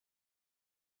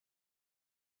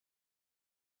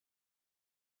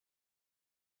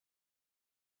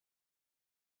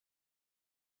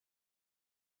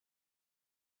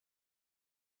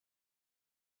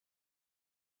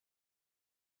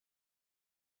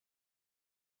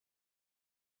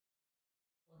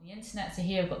on the internet. So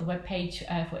here I've got the webpage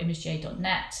for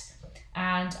ImageJ.net,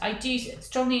 and I do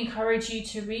strongly encourage you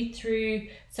to read through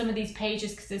some of these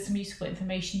pages because there's some useful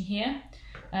information here.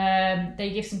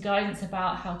 They give some guidance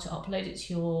about how to upload it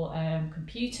to your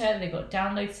computer. They've got a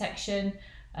download section.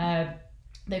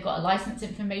 They've got a license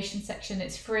information section.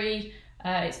 It's free.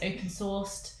 It's open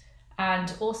sourced.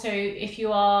 And also, if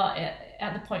you are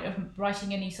at the point of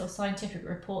writing any sort of scientific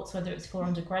reports, whether it's for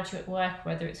undergraduate work,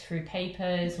 whether it's through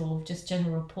papers or just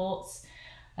general reports,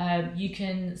 you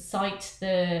can cite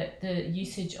the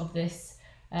usage of this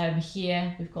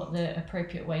here. We've got the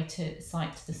appropriate way to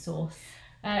cite the source.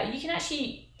 You can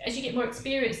actually, as you get more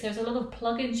experience, there's a lot of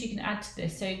plugins you can add to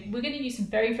this. So we're going to use some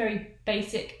very, very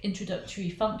basic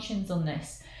introductory functions on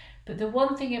this. But the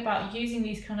one thing about using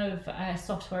these kind of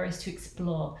software is to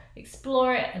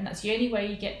explore it, and that's the only way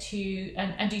you get to,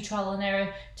 and do trial and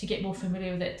error to get more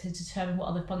familiar with it, to determine what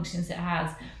other functions it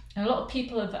has. And a lot of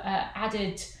people have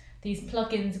added these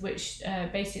plugins which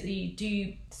basically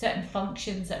do certain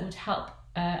functions that would help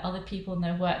other people in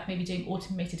their work, maybe doing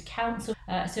automated counts.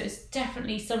 So it's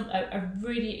definitely a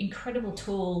really incredible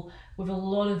tool with a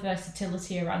lot of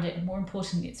versatility around it, and more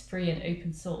importantly, it's free and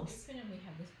open source. And we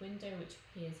have this window which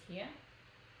appears here,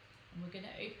 and we're going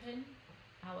to open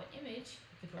our image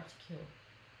of the graticule.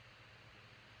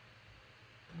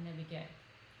 And there we go.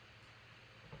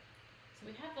 So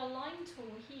we have the line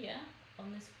tool here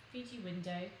on this Fiji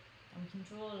window, and we can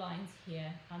draw lines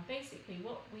here. And basically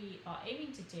what we are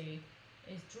aiming to do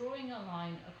is drawing a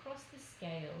line across the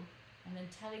scale and then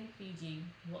telling Fiji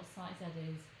what size that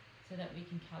is so that we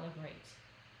can calibrate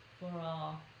for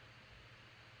our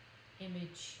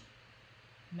image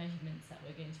measurements that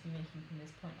we're going to be making from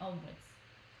this point onwards.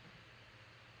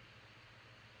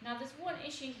 Now there's one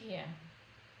issue here.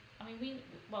 I mean,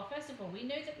 well, first of all, we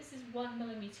know that this is 1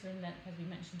 millimeter in length, as we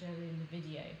mentioned earlier in the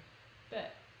video,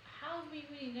 but how do we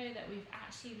really know that we've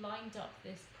actually lined up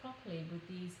this properly with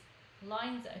these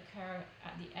lines that occur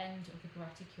at the end of the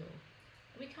graticule?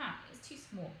 We can't, it's too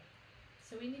small.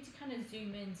 So we need to kind of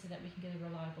zoom in so that we can get a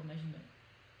reliable measurement.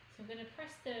 So I'm going to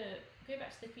go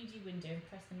back to the Fiji window and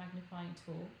press the magnifying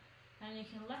tool, and you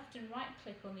can left and right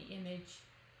click on the image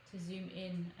to zoom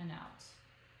in and out.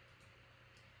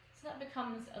 So that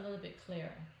becomes a little bit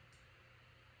clearer.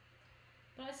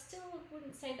 But I still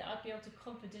wouldn't say that I'd be able to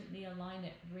confidently align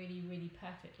it really, really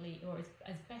perfectly, or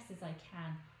as best as I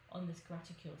can on this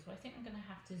graticule. So I think I'm going to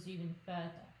have to zoom in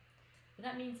further. But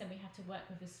that means then we have to work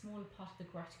with a smaller part of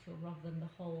the graticule rather than the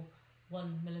whole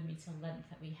 1 millimeter length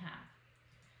that we have.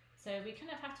 So we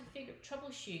kind of have to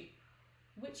troubleshoot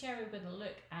which area we're going to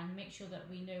look and make sure that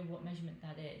we know what measurement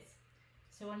that is.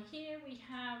 So on here we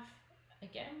have,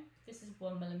 again, this is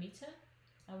 1 millimeter,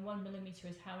 and 1 millimeter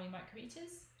is how many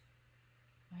micrometers?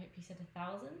 I hope you said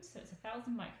 1,000, so it's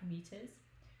 1,000 micrometers.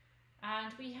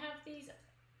 And we have these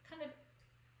kind of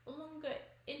longer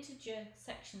integer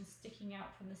sections sticking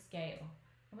out from the scale,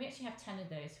 and we actually have 10 of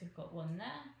those. So we've got one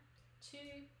there, 2,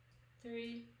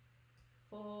 3,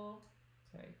 4,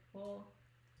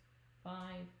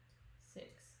 5, 6,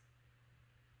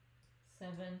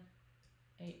 7,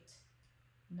 8,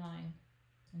 9,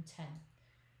 and 10.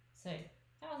 So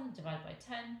 1,000 divided by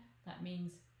 10, that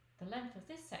means the length of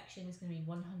this section is going to be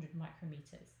 100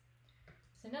 micrometers.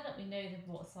 So now that we know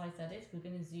what size that is, we're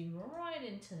going to zoom right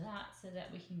into that so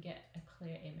that we can get a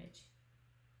clear image.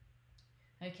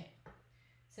 Okay,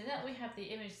 so now that we have the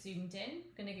image zoomed in,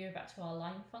 we're going to go back to our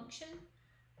line function,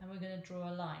 and we're going to draw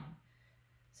a line.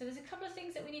 So there's a couple of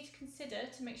things that we need to consider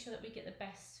to make sure that we get the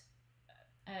best,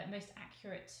 most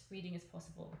accurate reading as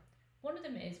possible. One of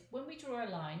them is when we draw a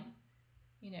line,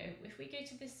 you know, if we go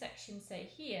to this section, say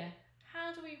here,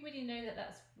 how do we really know that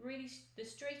that's really the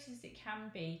straightest it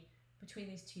can be between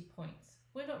these 2 points?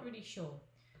 We're not really sure.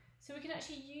 So we can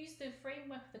actually use the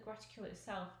framework of the graticule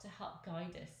itself to help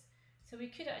guide us. So we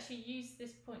could actually use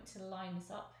this point to line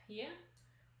us up here,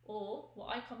 or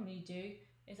what I commonly do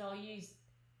is I'll use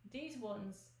these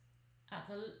ones at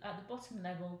the bottom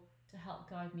level to help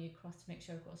guide me across to make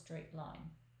sure I've got a straight line.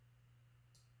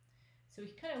 So we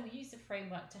kind of use the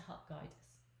framework to help guide us.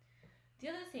 The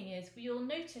other thing is, you'll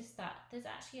notice that there's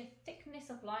actually a thickness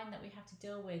of line that we have to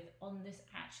deal with on this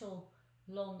actual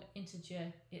long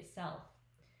integer itself.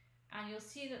 And you'll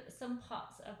see that some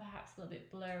parts are perhaps a little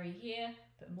bit blurry here,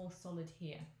 but more solid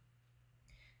here.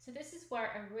 So this is where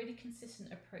a really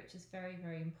consistent approach is very,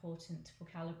 very important for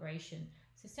calibration.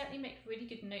 So certainly make really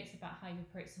good notes about how you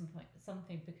approach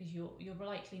something, because you'll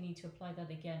likely need to apply that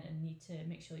again and need to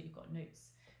make sure that you've got notes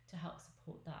to help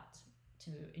support that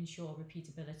to ensure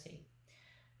repeatability.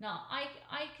 Now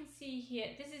I can see here,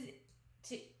 this is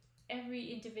to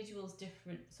every individual's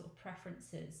different sort of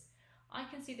preferences. I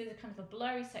can see there's a kind of a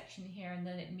blurry section here, and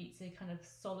then it meets a kind of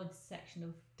solid section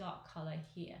of dark color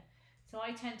here. So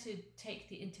I tend to take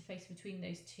the interface between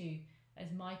those two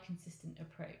as my consistent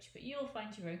approach, but you'll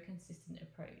find your own consistent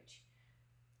approach.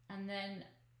 And then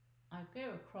I go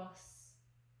across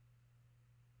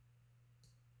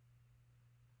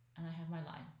and I have my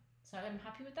line. So I'm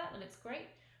happy with that, that looks great.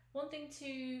 One thing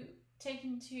to take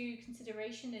into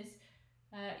consideration is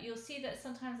you'll see that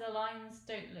sometimes the lines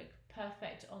don't look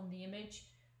perfect on the image,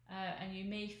 and you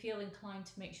may feel inclined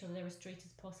to make sure they're as straight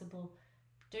as possible.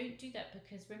 Don't do that,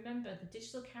 because remember, the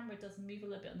digital camera does move a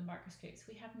little bit on the microscope, so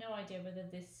we have no idea whether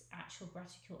this actual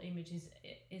graticle image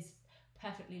is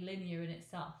perfectly linear in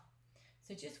itself.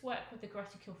 So just work with the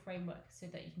graticle framework so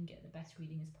that you can get the best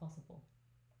reading as possible.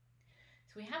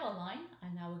 So we have a line,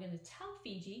 and now we're going to tell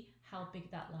Fiji how big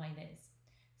that line is.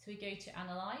 So we go to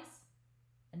Analyze,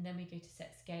 and then we go to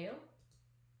Set Scale.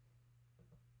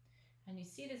 And you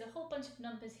see there's a whole bunch of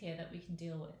numbers here that we can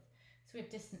deal with. So we have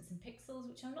distance in pixels,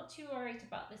 which I'm not too worried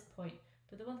about this point,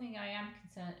 but the one thing I am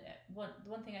concerned, the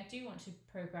one thing I do want to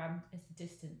program is the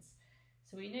distance.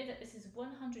 So we know that this is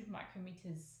 100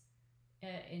 micrometers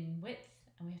in width,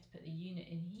 and we have to put the unit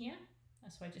in here.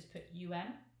 That's why I just put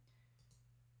UM.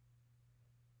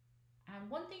 And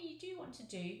one thing you do want to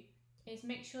do is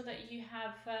make sure that you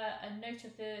have a note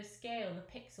of the scale,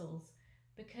 the pixels,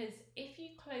 because if you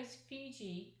close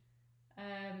Fiji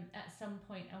at some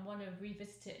point and want to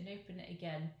revisit it and open it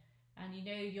again, and you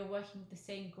know you're working with the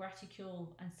same graticule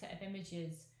and set of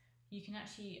images, you can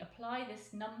actually apply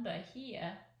this number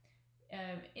here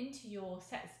into your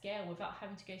set scale without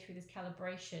having to go through this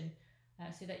calibration,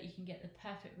 so that you can get the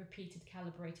perfect repeated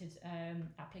calibrated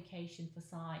application for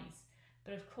size.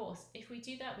 But of course, if we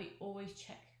do that, we always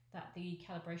check that the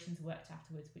calibration's worked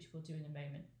afterwards, which we'll do in a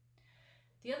moment.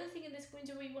 The other thing in this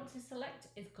window we want to select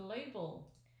is global.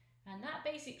 And that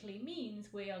basically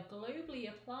means we are globally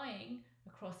applying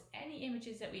across any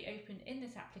images that we open in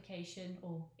this application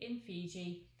or in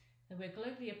Fiji, that we're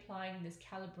globally applying this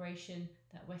calibration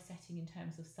that we're setting in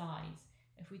terms of size.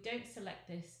 If we don't select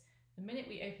this, the minute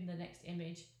we open the next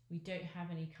image, we don't have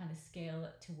any kind of scale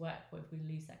to work with, we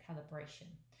lose that calibration.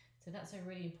 So that's a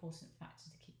really important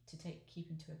factor to keep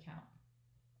into account.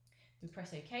 We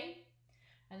press OK,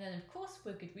 and then of course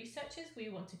we're good researchers, we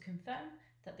want to confirm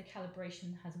that the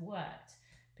calibration has worked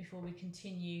before we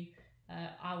continue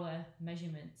our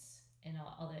measurements in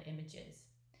our other images.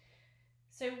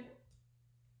 So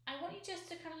I want you just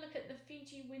to kind of look at the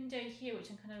Fiji window here, which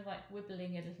I'm kind of like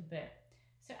wibbling a little bit.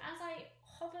 So as I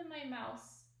hover my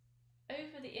mouse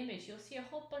over the image, you'll see a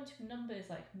whole bunch of numbers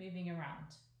like moving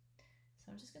around.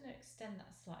 So I'm just going to extend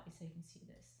that slightly so you can see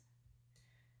this.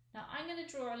 Now I'm going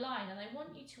to draw a line, and I want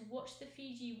you to watch the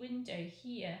Fiji window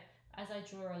here as I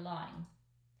draw a line.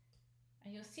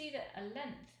 And you'll see that a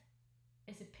length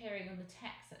is appearing on the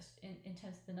text that's in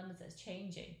terms of the numbers that's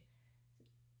changing.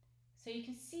 So you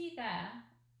can see there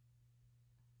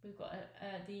we've got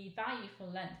the value for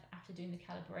length after doing the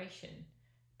calibration.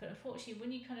 But unfortunately,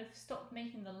 when you kind of stop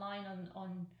making the line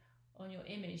on your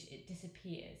image, it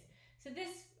disappears. So this,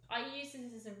 I use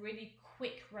this as a really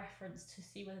quick reference to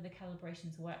see whether the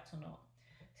calibration's worked or not.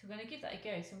 So I'm going to give that a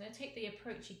go. So I'm going to take the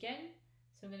approach again.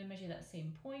 So I'm going to measure that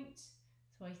same point.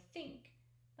 So I think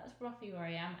that's roughly where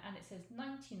I am, and it says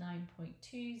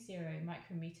 99.20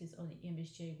 micrometers on the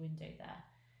ImageJ window there.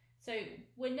 So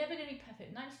we're never going to be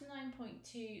perfect.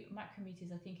 99.2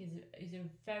 micrometers I think is a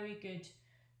very good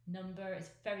number. It's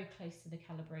very close to the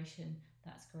calibration.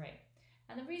 That's great.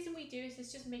 And the reason we do this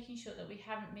is just making sure that we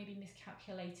haven't maybe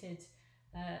miscalculated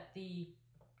the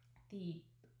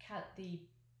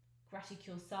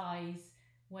graticule size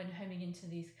when homing into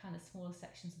these kind of smaller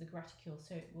sections of the graticule.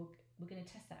 So we're going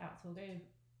to test that out. So we'll go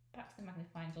back to the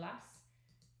magnifying glass,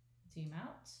 zoom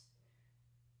out,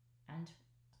 and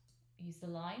use the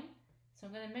line. So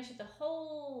I'm going to measure the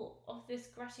whole of this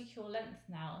graticule length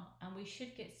now, and we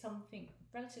should get something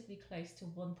relatively close to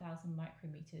 1000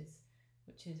 micrometers,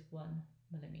 which is 1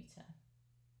 millimeter.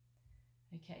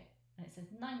 Okay, and it says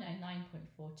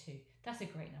 999.42. That's a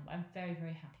great number. I'm very,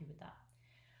 very happy with that.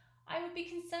 I would be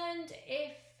concerned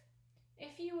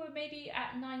if you were maybe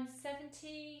at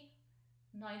 970,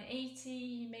 980,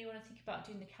 you may want to think about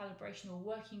doing the calibration or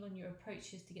working on your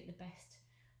approaches to get the best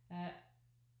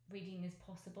reading as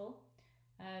possible.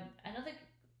 Another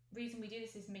reason we do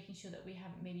this is making sure that we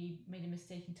haven't maybe made a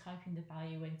mistake in typing the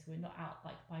value in, so we're not out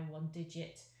like by 1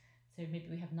 digit. So maybe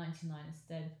we have 99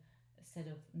 instead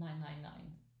of 999.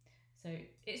 So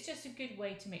it's just a good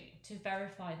way to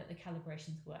verify that the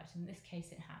calibration's worked. In this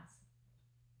case, it has.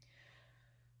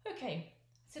 Okay,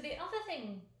 so the other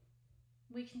thing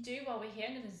we can do while we're here,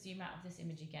 I'm going to zoom out of this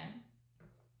image again.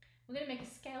 we're going to make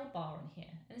a scale bar on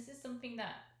here. And this is something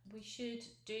that we should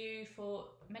do for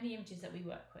many images that we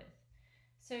work with.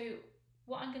 So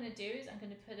what I'm going to do is I'm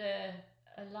going to put a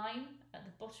line at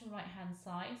the bottom right hand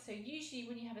side. So usually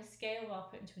when you have a scale bar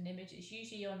put into an image, it's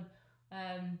usually on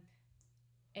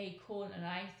a corner, and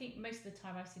I think most of the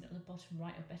time I've seen it on the bottom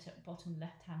right or better bottom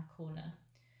left hand corner.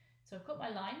 So I've got my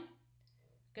line,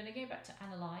 I'm going to go back to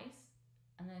Analyze,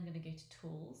 and then I'm going to go to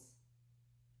Tools,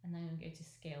 and then I'm going to go to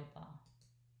Scale Bar.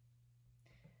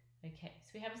 Okay, so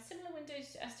we have a similar window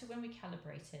as to when we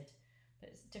calibrated, but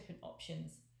it's different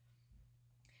options.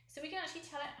 So we can actually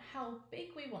tell it how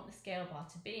big we want the scale bar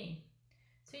to be.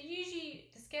 So usually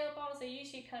the scale bars are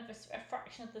usually kind of a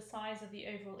fraction of the size of the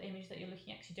overall image that you're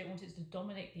looking at. You don't want it to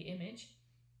dominate the image.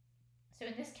 So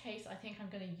in this case, I think I'm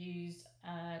going to use,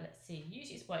 let's see,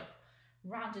 usually it's like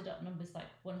rounded up numbers like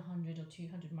 100 or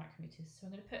 200 micrometers. So I'm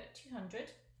going to put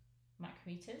 200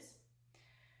 micrometers.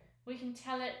 We can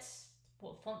tell it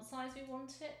what font size we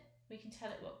want it. We can tell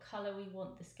it what color we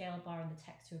want the scale bar and the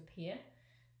text to appear.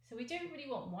 So we don't really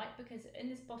want white because in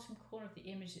this bottom corner of the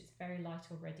image it's very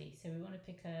light already. So we want to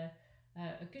pick a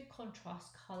good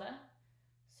contrast color.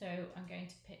 So I'm going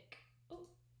to pick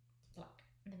black.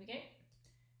 There we go.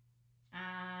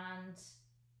 And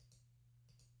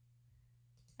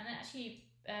it actually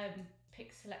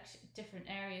picks different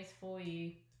areas for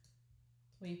you.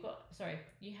 Where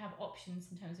you have options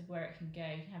in terms of where it can go.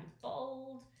 You can have it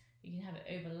bold, you can have it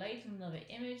overlaid from another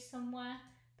image somewhere,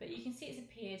 but you can see it's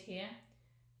appeared here.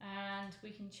 And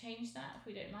we can change that if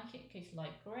we don't like it, go to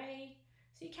light grey.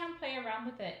 So you can play around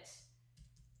with it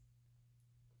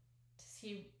to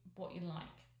see what you like.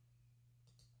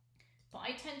 But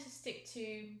I tend to stick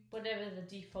to whatever the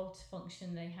default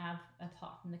function they have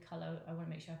apart from the colour. I want to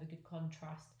make sure I have a good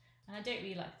contrast. And I don't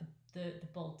really like the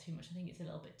bold too much. I think it's a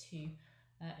little bit too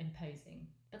imposing,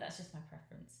 but that's just my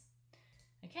preference.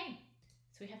 Okay,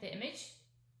 so we have the image.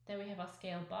 There we have our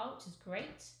scale bar, which is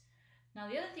great. Now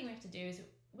the other thing we have to do is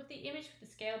with the image with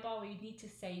the scale bar, we need to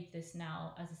save this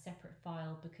now as a separate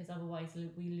file because otherwise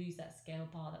we lose that scale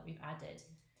bar that we've added.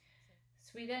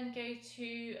 So we then go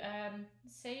to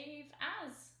save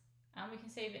as, and we can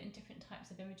save it in different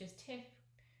types of images. TIFF,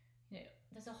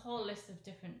 there's a whole list of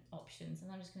different options,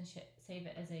 and I'm just going to save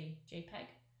it as a JPEG.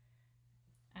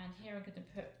 And here I'm going to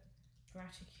put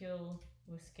graticule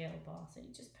with scale bar. So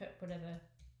you just put whatever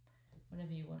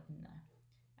you want in there.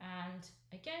 And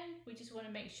again, we just want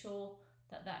to make sure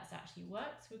that that's actually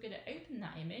worked. So we're going to open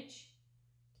that image.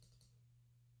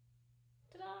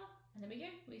 Ta-da! And there we go.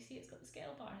 We see it's got the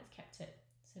scale bar and it's kept it.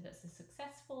 So that's a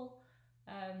successful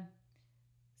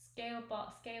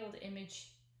scaled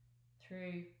image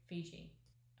through Fiji.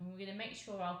 And we're going to make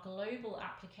sure our global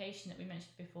application that we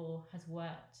mentioned before has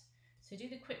worked. So do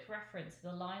the quick reference of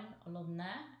the line along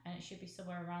there, and it should be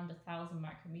somewhere around 1,000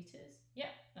 micrometers.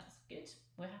 Yep, that's good.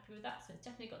 We're happy with that. So it's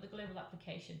definitely got the global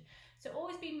application. So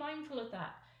always be mindful of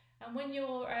that. And when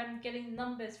you're getting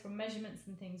numbers from measurements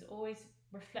and things, always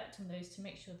reflect on those to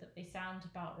make sure that they sound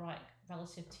about right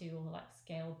relative to or like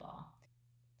scale bar.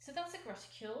 So that's a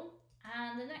graticule.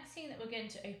 And the next thing that we're going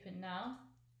to open now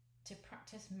to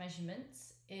practice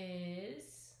measurements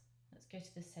is, let's go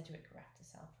to the Sedgwick raster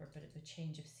cell for a bit of a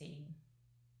change of scene.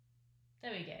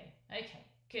 There we go. Okay,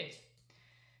 good.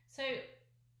 So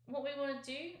what we want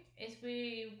to do is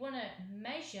we want to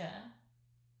measure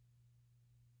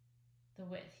the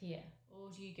width here. Or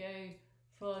do you go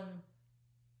from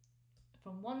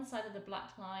one side of the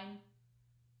black line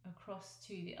across to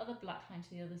the other black line to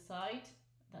the other side?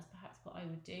 That's perhaps what I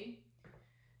would do.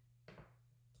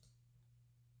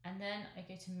 And then I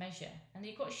go to measure, and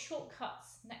you've got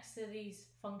shortcuts next to these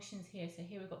functions here. So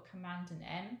here we've got Command and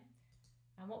M,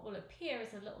 and what will appear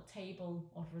is a little table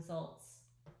of results.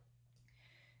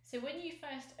 So when you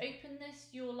first open this,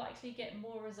 you'll likely get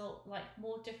more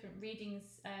different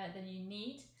readings than you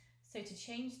need. So to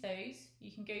change those,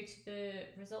 you can go to the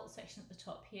results section at the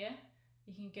top here.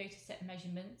 You can go to set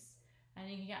measurements, and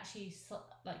you can actually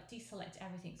deselect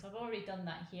everything. So I've already done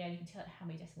that here. You can tell it how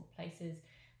many decimal places.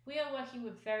 We are working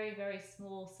with very, very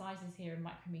small sizes here in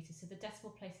micrometers, so the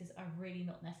decimal places are really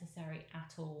not necessary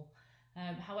at all.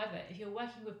 However, if you're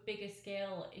working with bigger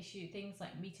scale things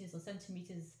like meters or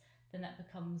centimeters, then that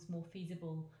becomes more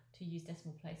feasible to use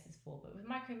decimal places for. But with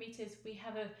micrometers, we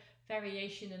have a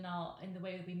variation in the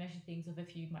way that we measure things of a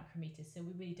few micrometers, so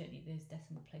we really don't need those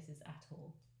decimal places at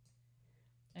all.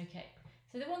 Okay,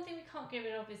 so the one thing we can't get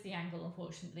rid of is the angle,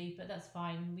 unfortunately, but that's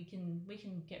fine. We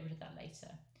can get rid of that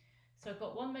later. So I've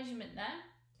got one measurement there,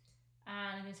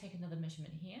 and I'm going to take another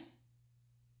measurement here.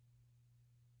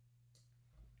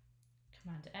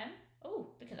 Command M, Oh,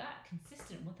 look at that,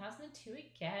 consistent 1002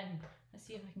 again. Let's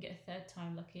see if I can get a third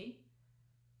time lucky.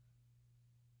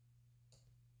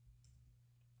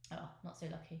 Oh, not so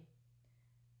lucky.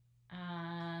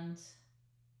 And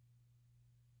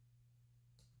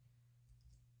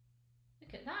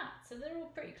look at that. So they're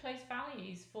all pretty close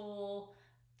values for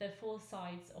the four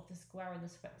sides of the square and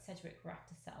the Sedgwick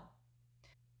rafter cell.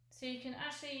 So you can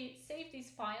actually save these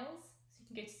files. So you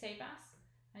can go to Save As,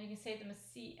 and you can save them as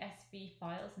CSV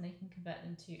files, and they can convert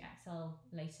them to Excel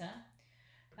later.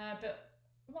 But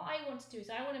what I want to do is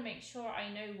I want to make sure I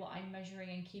know what I'm measuring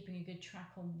and keeping a good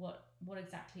track on what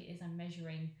exactly it is I'm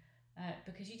measuring,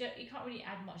 because you can't really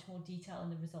add much more detail in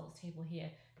the results table here.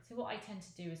 So what I tend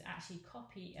to do is actually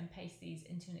copy and paste these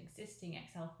into an existing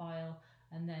Excel file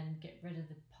and then get rid of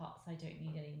the parts I don't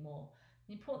need anymore.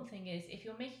 The important thing is, if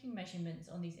you're making measurements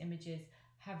on these images,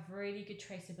 have really good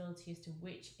traceability as to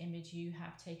which image you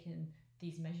have taken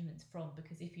these measurements from,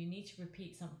 because if you need to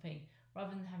repeat something,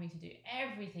 rather than having to do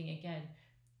everything again,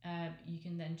 you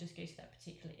can then just go to that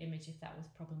particular image if that was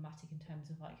problematic in terms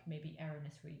of like maybe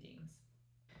erroneous readings.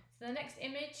 So the next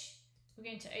image we're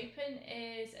going to open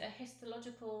is a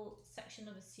histological section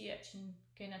of a sea urchin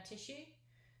gonad tissue.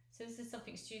 So this is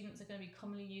something students are going to be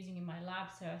commonly using in my lab,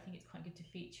 so I think it's quite good to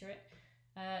feature it.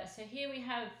 So here we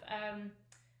have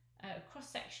a cross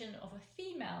section of a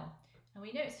female, and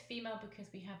we know it's a female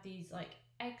because we have these like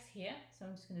eggs here. So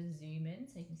I'm just going to zoom in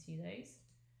so you can see those.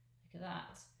 Look at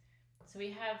that. So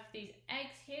we have these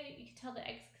eggs here. You can tell the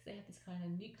eggs because they have this kind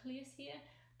of nucleus here.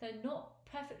 They're not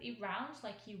perfectly round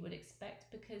like you would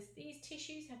expect, because these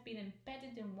tissues have been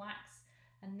embedded in wax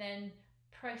and then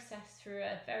processed through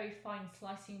a very fine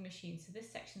slicing machine. So this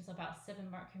section is about 7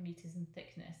 micrometers in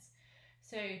thickness.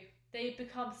 So they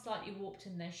become slightly warped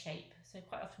in their shape. So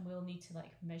quite often we'll need to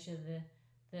like measure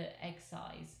the egg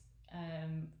size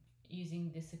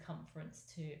using the circumference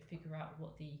to figure out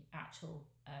what the actual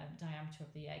diameter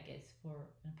of the egg is for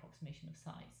an approximation of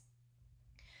size.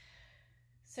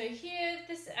 So here,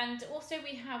 and also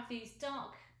we have these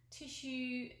dark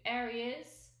tissue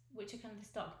areas, which are kind of this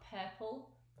dark purple,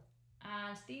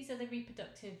 and these are the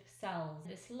reproductive cells.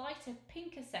 This lighter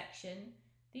pinker section,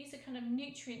 these are kind of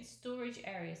nutrient storage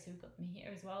areas, so we've got them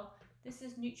here as well. This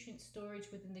is nutrient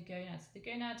storage within the gonad. So the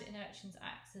gonad in urchins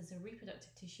acts as a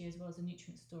reproductive tissue as well as a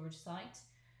nutrient storage site.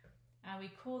 And we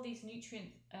call these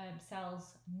nutrient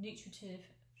cells nutritive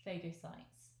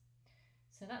phagocytes.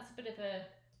 So that's a bit of a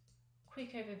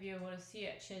quick overview of what a sea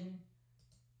urchin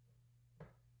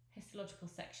histological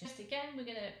section is. Again, we're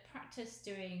going to practice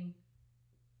doing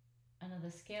another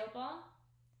scale bar.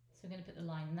 So we're going to put the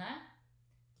line there.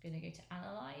 I'm going to go to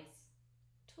Analyze,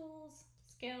 Tools,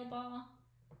 Scale Bar.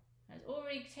 It's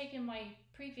already taken my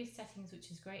previous settings,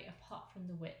 which is great, apart from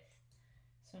the width.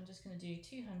 So I'm just going to do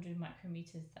 200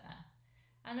 micrometers there.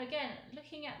 And again,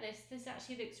 looking at this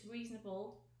actually looks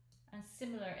reasonable and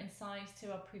similar in size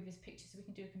to our previous picture, so we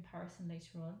can do a comparison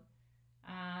later on.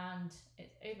 And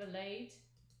it's overlaid.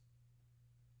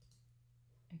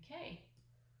 Okay.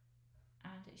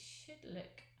 And it should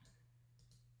look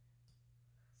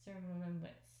cerebellum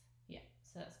width. Yeah,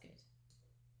 so that's good.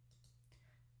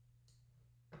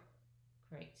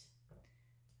 Great.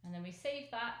 And then we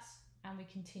save that and we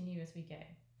continue as we go.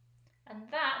 And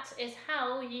that is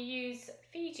how you use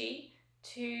Fiji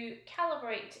to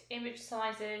calibrate image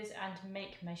sizes and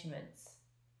make measurements.